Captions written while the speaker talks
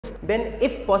then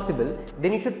if possible,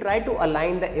 then you should try to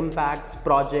align the impacts,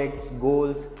 projects,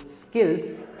 goals, skills,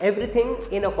 everything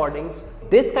in accordance.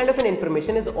 This kind of an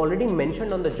information is already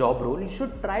mentioned on the job role. You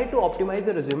should try to optimize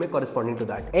your resume corresponding to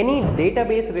that. Any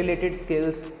database related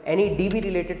skills, any DB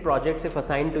related projects if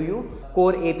assigned to you,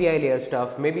 core API layer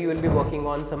stuff, maybe you will be working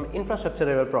on some infrastructure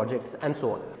level projects and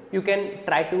so on. You can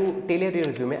try to tailor your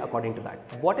resume according to that.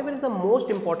 Whatever is the most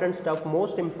important stuff,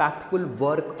 most impactful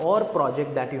work or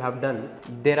project that you have done,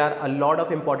 there are a lot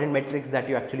of important metrics that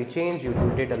you actually changed, you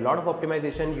did a lot of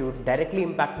optimization, you directly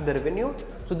impacted the revenue.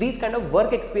 So these kind of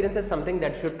work experience is something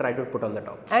that you should try to put on the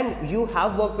top. And you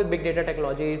have worked with big data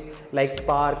technologies like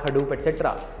Spark, Hadoop,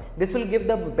 etc. This will give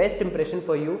the best impression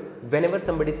for you whenever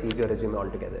somebody sees your resume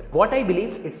altogether. What I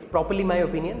believe, it's properly my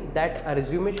opinion, that a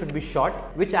resume should be short,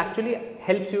 which actually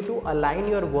helps you to align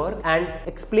your work and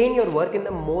explain your work in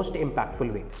the most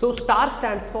impactful way. So STAR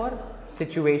stands for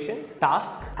situation,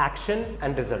 task, action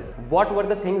and result. What were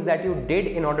the things that you did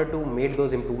in order to make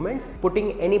those improvements?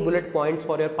 Putting any bullet points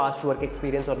for your past work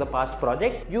experience or the past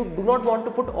project. You do not want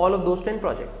to put all of those 10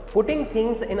 projects. Putting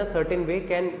things in a certain way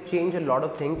can change a lot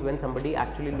of things when somebody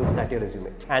actually looks at your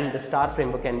resume, and the STAR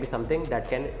framework can be something that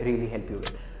can really help you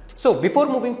with. So before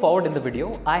moving forward in the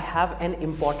video, I have an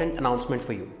important announcement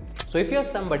for you. So if you're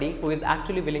somebody who is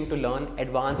actually willing to learn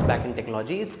advanced backend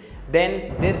technologies,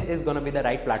 then this is going to be the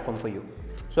right platform for you.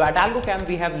 So at Algocamp,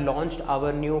 we have launched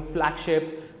our new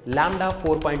flagship Lambda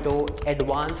 4.0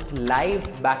 Advanced Live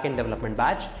Backend Development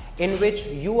Batch, in which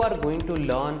you are going to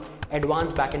learn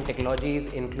advanced backend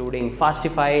technologies including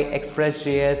Fastify,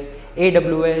 Express.js,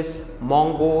 AWS,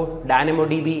 Mongo,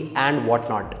 DynamoDB and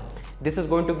whatnot. This is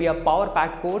going to be a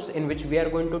power-packed course in which we are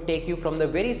going to take you from the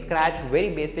very scratch, very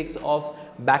basics of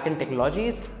backend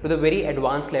technologies to the very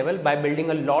advanced level by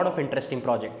building a lot of interesting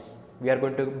projects. We are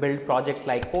going to build projects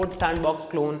like Code Sandbox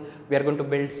Clone. We are going to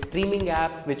build streaming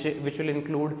app which will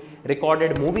include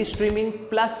recorded movie streaming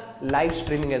plus live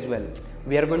streaming as well.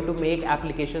 We are going to make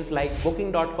applications like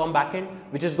Booking.com backend,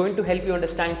 which is going to help you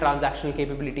understand transactional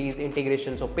capabilities,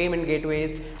 integrations of payment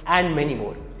gateways and many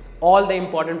more. All the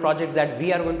important projects that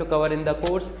we are going to cover in the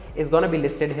course is going to be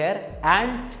listed here,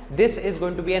 and this is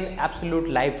going to be an absolute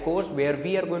live course where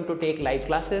we are going to take live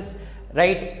classes,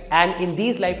 right? And in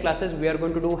these live classes, we are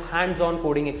going to do hands-on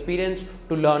coding experience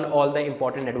to learn all the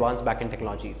important advanced backend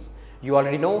technologies. You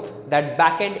already know that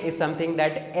backend is something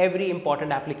that every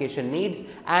important application needs,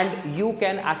 and you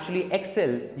can actually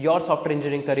excel your software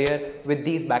engineering career with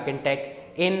these backend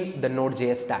tech in the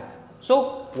Node.js stack.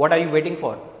 So what are you waiting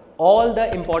for? All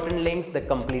the important links, the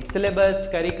complete syllabus,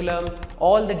 curriculum,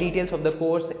 all the details of the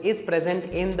course is present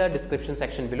in the description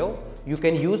section below. You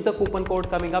can use the coupon code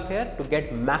coming up here to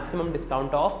get maximum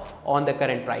discount off on the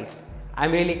current price.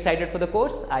 I'm really excited for the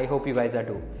course. I hope you guys are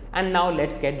too. And now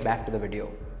let's get back to the video.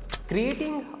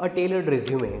 Creating a tailored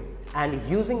resume and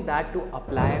using that to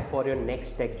apply for your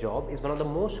next tech job is one of the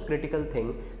most critical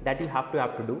things that you have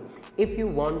to do if you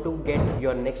want to get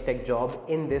your next tech job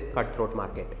in this cutthroat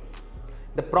market.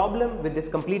 The problem with this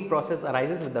complete process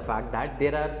arises with the fact that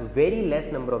there are very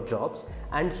less number of jobs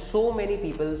and so many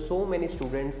people, so many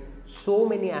students, so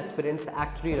many aspirants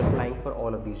actually applying for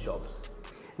all of these jobs.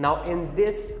 Now in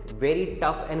this very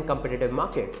tough and competitive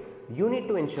market, you need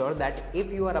to ensure that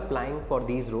if you are applying for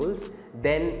these roles,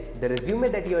 then the resume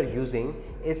that you are using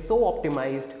is so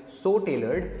optimized, so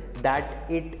tailored that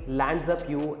it lands up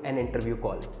you an interview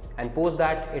call, and post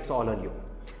that it's all on you.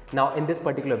 Now in this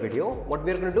particular video, what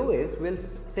we're going to do is we'll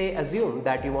assume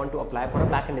that you want to apply for a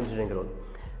backend engineering role.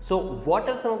 So what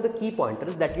are some of the key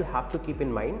pointers that you have to keep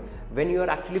in mind when you are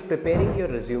actually preparing your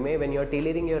resume, when you are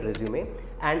tailoring your resume,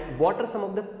 and what are some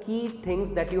of the key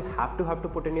things that you have to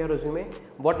put in your resume?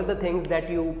 What are the things that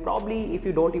you probably, if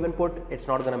you don't even put, it's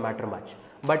not going to matter much.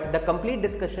 But the complete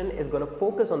discussion is going to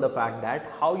focus on the fact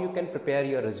that how you can prepare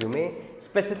your resume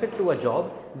specific to a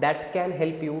job that can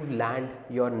help you land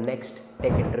your next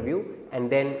tech interview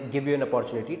and then give you an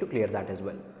opportunity to clear that as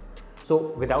well.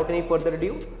 So without any further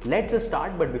ado, let's just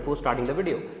start. But before starting the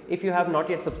video, if you have not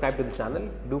yet subscribed to the channel,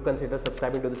 do consider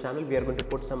subscribing to the channel. We are going to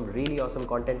put some really awesome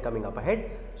content coming up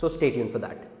ahead. So stay tuned for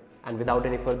that. And without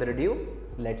any further ado,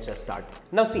 let's just start.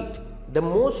 Now see, the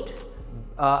most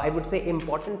I would say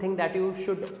important thing that you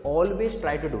should always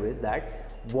try to do is that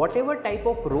whatever type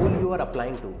of role you are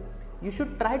applying to, you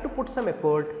should try to put some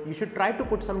effort, you should try to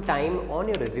put some time on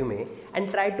your resume and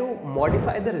try to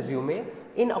modify the resume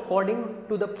in according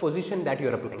to the position that you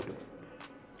are applying to.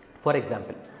 For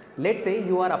example, let's say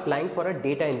you are applying for a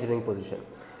data engineering position.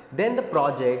 Then the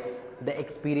projects, the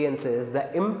experiences,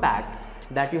 the impacts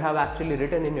that you have actually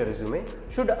written in your resume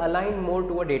should align more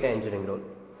to a data engineering role.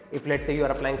 If let's say you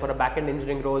are applying for a backend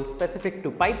engineering role specific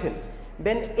to Python,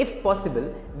 then if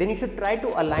possible, then you should try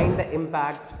to align the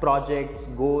impacts, projects,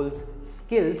 goals,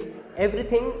 skills,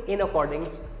 everything in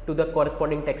accordance to the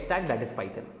corresponding tech stack, that is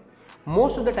Python.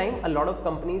 Most of the time, a lot of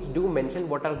companies do mention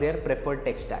what are their preferred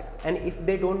tech stacks, and if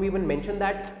they don't even mention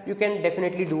that, you can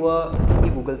definitely do a simple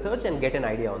Google search and get an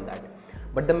idea on that.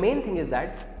 But the main thing is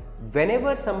that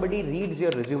whenever somebody reads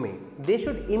your resume, they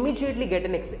should immediately get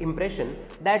an impression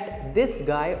that this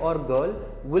guy or girl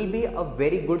will be a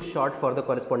very good shot for the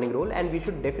corresponding role, and we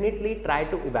should definitely try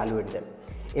to evaluate them.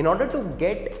 In order to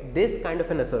get this kind of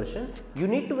an assertion, you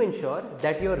need to ensure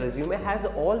that your resume has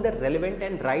all the relevant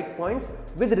and right points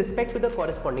with respect to the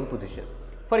corresponding position.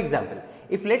 For example,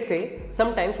 if let's say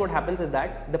sometimes what happens is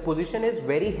that the position is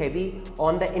very heavy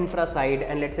on the infra side,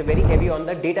 and let's say very heavy on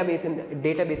the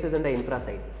databases and the infra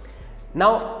side.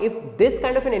 Now, if this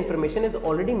kind of an information is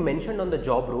already mentioned on the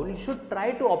job role, you should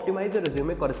try to optimize your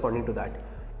resume corresponding to that.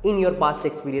 In your past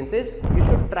experiences, you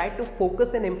should try to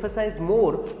focus and emphasize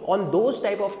more on those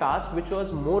type of tasks which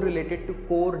was more related to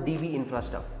core DB infra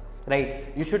stuff,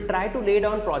 right? You should try to lay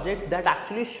down projects that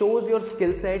actually shows your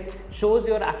skill set, shows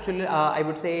your actual, I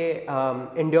would say,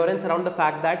 endurance around the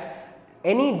fact that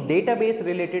any database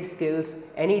related skills,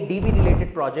 any DB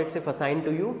related projects if assigned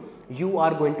to you, you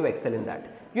are going to excel in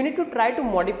that. You need to try to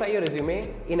modify your resume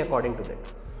in according to that.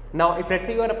 Now, if let's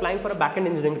say you are applying for a backend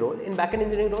engineering role, in backend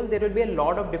engineering role, there will be a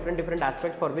lot of different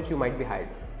aspects for which you might be hired.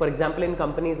 For example, in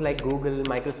companies like Google,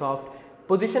 Microsoft,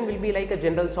 position will be like a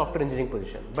general software engineering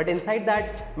position. But inside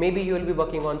that, maybe you will be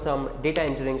working on some data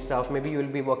engineering stuff, maybe you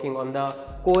will be working on the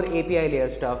core API layer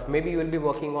stuff, maybe you will be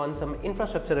working on some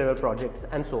infrastructure level projects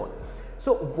and so on.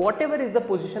 So, whatever is the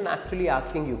position actually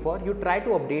asking you for, you try to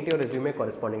update your resume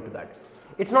corresponding to that.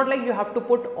 It's not like you have to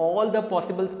put all the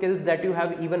possible skills that you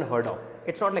have even heard of.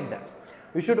 It's not like that.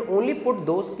 You should only put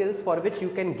those skills for which you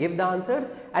can give the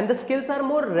answers, and the skills are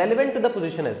more relevant to the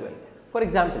position as well. For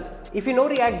example, if you know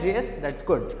React.js, that's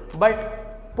good.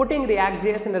 But putting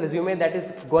React.js in a resume that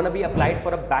is going to be applied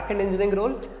for a backend engineering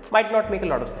role might not make a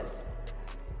lot of sense.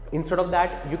 Instead of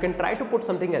that, you can try to put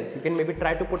something else. You can maybe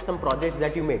try to put some projects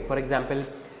that you made. For example,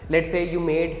 let's say you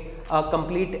made a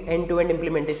complete end-to-end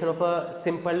implementation of a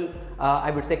simple,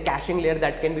 I would say, caching layer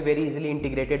that can be very easily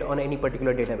integrated on any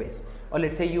particular database. Or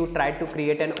let's say you tried to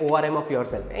create an ORM of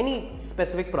yourself, any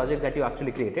specific project that you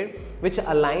actually created, which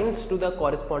aligns to the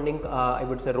corresponding, I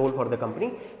would say, role for the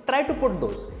company. Try to put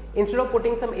those. Instead of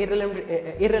putting some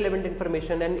irrelevant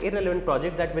information and irrelevant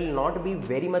project that will not be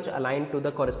very much aligned to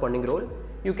the corresponding role,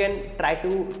 you can try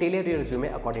to tailor your resume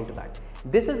according to that.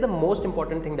 This is the most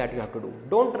important thing that you have to do.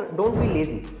 Don't be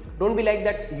lazy. Don't be like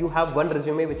that you have one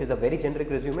resume which is a very generic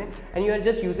resume and you are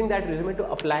just using that resume to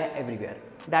apply everywhere.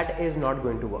 That is not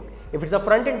going to work. If it's a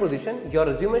front-end position, your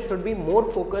resume should be more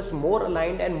focused, more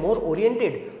aligned and more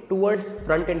oriented towards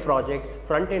front-end projects,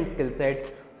 front-end skill sets,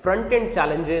 front-end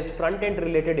challenges, front-end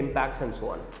related impacts and so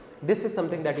on. This is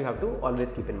something that you have to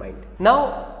always keep in mind.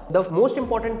 Now, the most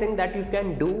important thing that you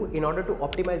can do in order to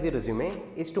optimize your resume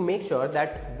is to make sure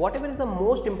that whatever is the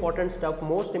most important stuff,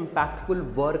 most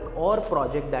impactful work or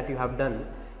project that you have done,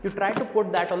 you try to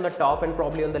put that on the top and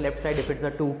probably on the left side if it's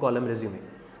a 2-column resume.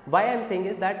 Why I am saying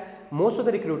is that most of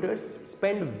the recruiters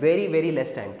spend very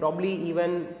less time, probably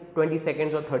even 20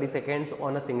 seconds or 30 seconds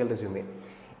on a single resume.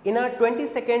 In a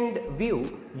 20-second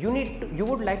view, you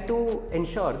would like to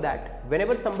ensure that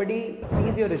whenever somebody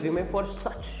sees your resume for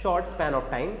such short span of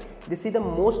time, they see the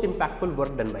most impactful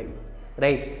work done by you,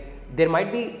 right? There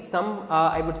might be some,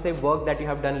 I would say, work that you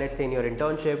have done, let's say in your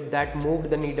internship, that moved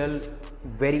the needle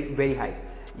very high.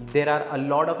 There are a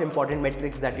lot of important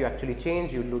metrics that you actually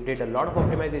changed, you did a lot of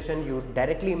optimization, you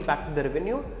directly impacted the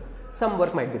revenue, some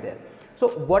work might be there. So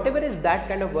whatever is that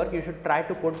kind of work, you should try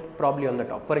to put probably on the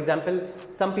top. For example,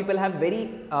 some people have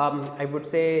very, I would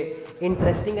say,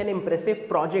 interesting and impressive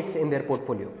projects in their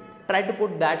portfolio. Try to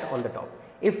put that on the top.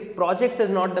 If projects is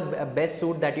not the best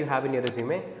suit that you have in your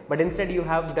resume, but instead you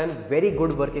have done very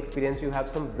good work experience, you have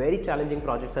some very challenging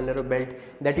projects under your belt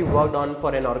that you worked on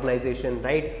for an organization,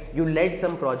 right? You led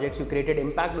some projects, you created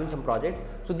impact on some projects.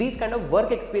 So these kind of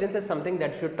work experience is something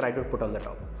that you should try to put on the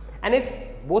top. And if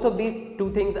both of these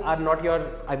two things are not your,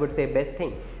 I would say, best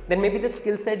thing, then maybe the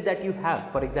skill set that you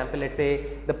have, for example, let's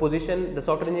say the position, the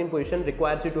software engineering position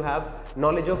requires you to have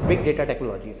knowledge of big data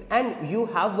technologies, and you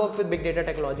have worked with big data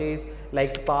technologies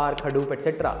like Spark, Hadoop,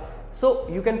 etc. So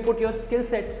you can put your skill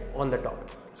sets on the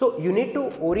top. So you need to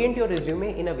orient your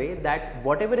resume in a way that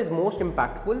whatever is most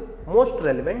impactful, most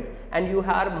relevant, and you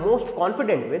are most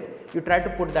confident with, you try to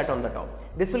put that on the top.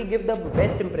 This will give the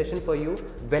best impression for you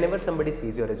whenever somebody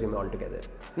sees your resume altogether.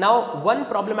 Now, one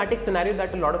problematic scenario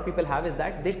that a lot of people have is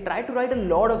that they try to write a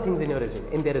lot of things in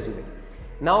their resume.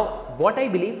 Now, what I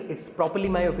believe, it's properly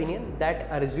my opinion, that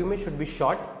a resume should be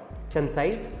short,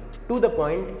 concise, to the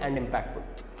point and impactful.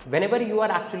 Whenever you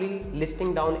are actually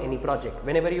listing down any project,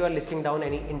 whenever you are listing down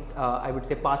any, I would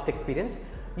say, past experience,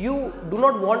 you do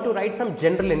not want to write some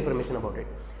general information about it.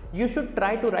 You should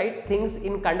try to write things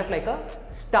in kind of like a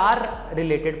star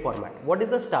related format. What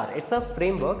is a star? It's a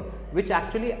framework which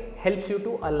actually helps you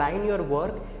to align your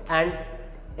work and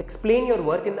explain your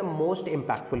work in the most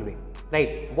impactful way,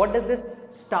 right? What does this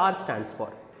STAR stands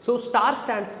for? So STAR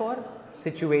stands for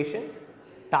situation,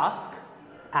 task,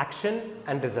 action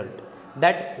and result.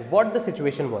 That what the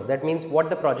situation was, that means what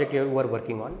the project you were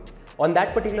working on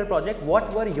that particular project,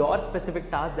 what were your specific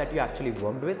tasks that you actually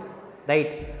worked with,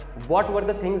 right? What were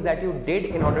the things that you did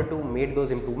in order to make those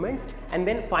improvements, and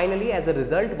then finally as a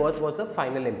result what was the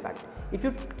final impact. If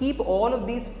you keep all of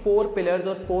these 4 pillars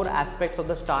or 4 aspects of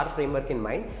the STAR framework in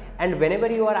mind, and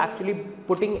whenever you are actually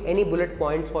putting any bullet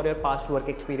points for your past work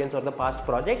experience or the past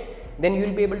project, then you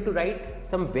will be able to write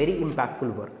some very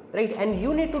impactful work, right? And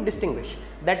you need to distinguish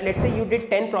that, let's say you did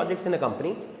 10 projects in a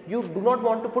company, you do not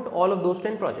want to put all of those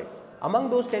 10 projects. Among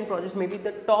those 10 projects, maybe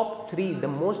the top 3, the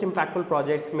most impactful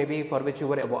projects, maybe for which you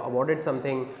were awarded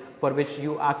something, for which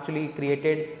you actually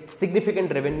created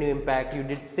significant revenue impact, you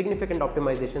did significant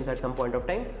optimizations at some point of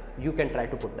time, you can try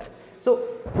to put that. So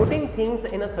putting things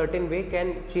in a certain way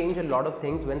can change a lot of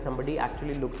things when somebody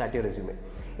actually looks at your resume.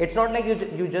 It's not like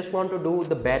you just want to do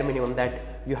the bare minimum,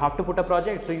 that you have to put a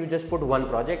project, so you just put one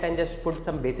project and just put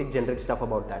some basic generic stuff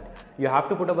about that. You have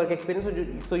to put a work experience,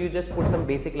 so you just put some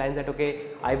basic lines that,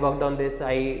 okay, I worked on this,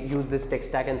 I used this tech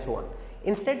stack and so on.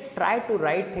 Instead, try to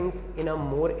write things in a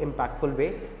more impactful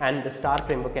way, and the STAR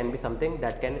framework can be something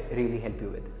that can really help you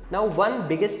with. Now, one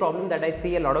biggest problem that I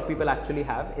see a lot of people actually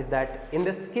have is that in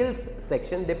the skills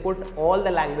section, they put all the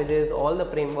languages, all the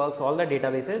frameworks, all the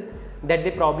databases that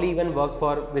they probably even work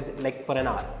for for an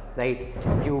hour, right?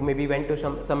 You maybe went to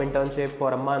some internship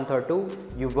for a month or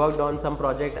 2, you worked on some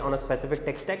project on a specific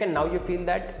tech stack, and now you feel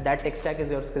that that tech stack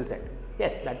is your skill set.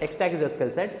 Yes, that tech stack is your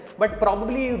skill set, but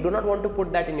probably you do not want to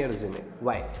put that in your resume.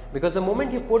 Why? Because the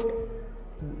moment you put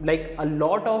like a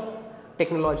lot of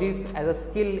technologies as a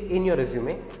skill in your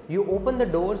resume, you open the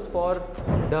doors for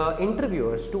the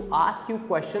interviewers to ask you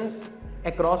questions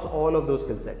across all of those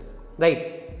skill sets,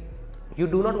 right? You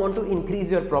do not want to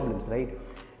increase your problems, right?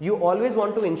 You always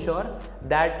want to ensure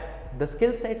that the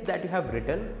skill sets that you have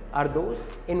written are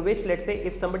those in which, let's say,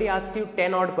 if somebody asks you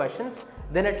 10 odd questions,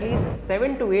 then at least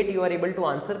 7 to 8 you are able to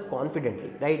answer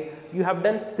confidently, right? You have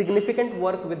done significant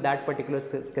work with that particular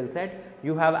skill set.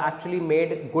 You have actually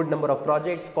made good number of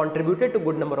projects, contributed to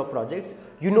good number of projects.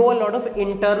 You know a lot of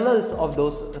internals of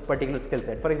those particular skill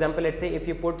set. For example, let's say if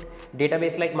you put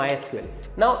database like MySQL.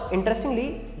 Now,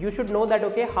 interestingly, you should know that,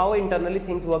 okay, how internally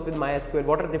things work with MySQL,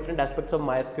 what are different aspects of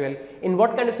MySQL, in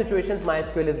what kind of situations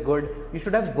MySQL is good. You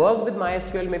should have worked with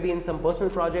MySQL maybe in some personal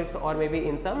projects or maybe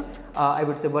in some, I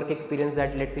would say, work experience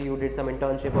that, let's say, you did some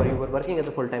internship or you were working as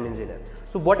a full-time engineer.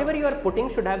 So whatever you are putting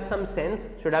should have some sense,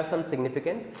 should have some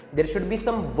significance. There should be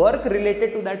some work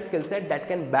related to that skill set that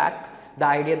can back the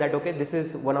idea that, okay, this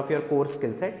is one of your core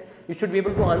skill sets. You should be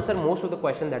able to answer most of the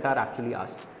questions that are actually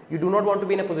asked. You do not want to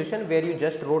be in a position where you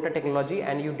just wrote a technology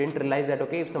and you didn't realize that,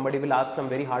 okay, if somebody will ask some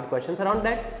very hard questions around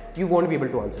that, you won't be able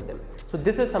to answer them. So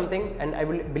this is something, and I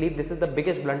will believe this is the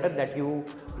biggest blunder that you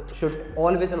should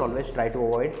always and always try to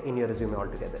avoid in your resume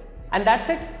altogether. And that's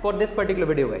it for this particular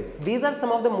video, guys. These are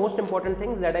some of the most important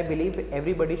things that I believe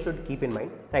everybody should keep in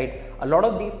mind, right? A lot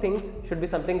of these things should be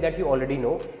something that you already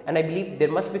know, and I believe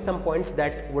there must be some points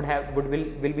that will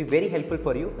be very helpful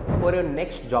for you for your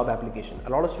next job application. A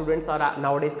lot of students are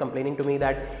nowadays complaining to me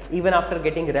that even after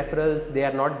getting referrals, they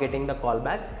are not getting the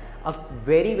callbacks. A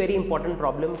very important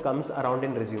problem comes around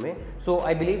in resume. So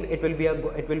I believe it will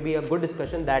be a good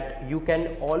discussion that you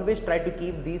can always try to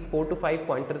keep these 4 to 5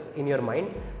 pointers in your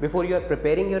mind before you are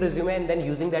preparing your resume and then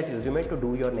using that resume to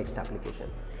do your next application.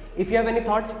 If you have any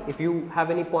thoughts, if you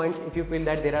have any points, if you feel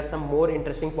that there are some more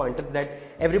interesting pointers that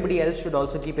everybody else should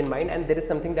also keep in mind, and there is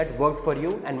something that worked for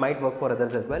you and might work for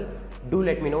others as well, do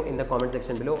let me know in the comment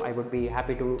section below. I would be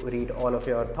happy to read all of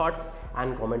your thoughts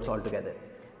and comments all together.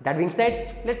 That being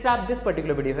said, let's wrap this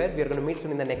particular video here. We are going to meet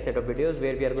soon in the next set of videos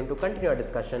where we are going to continue our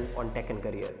discussion on tech and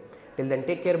career. Till then,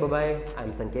 take care. Bye-bye.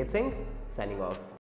 I'm Sanket Singh, signing off.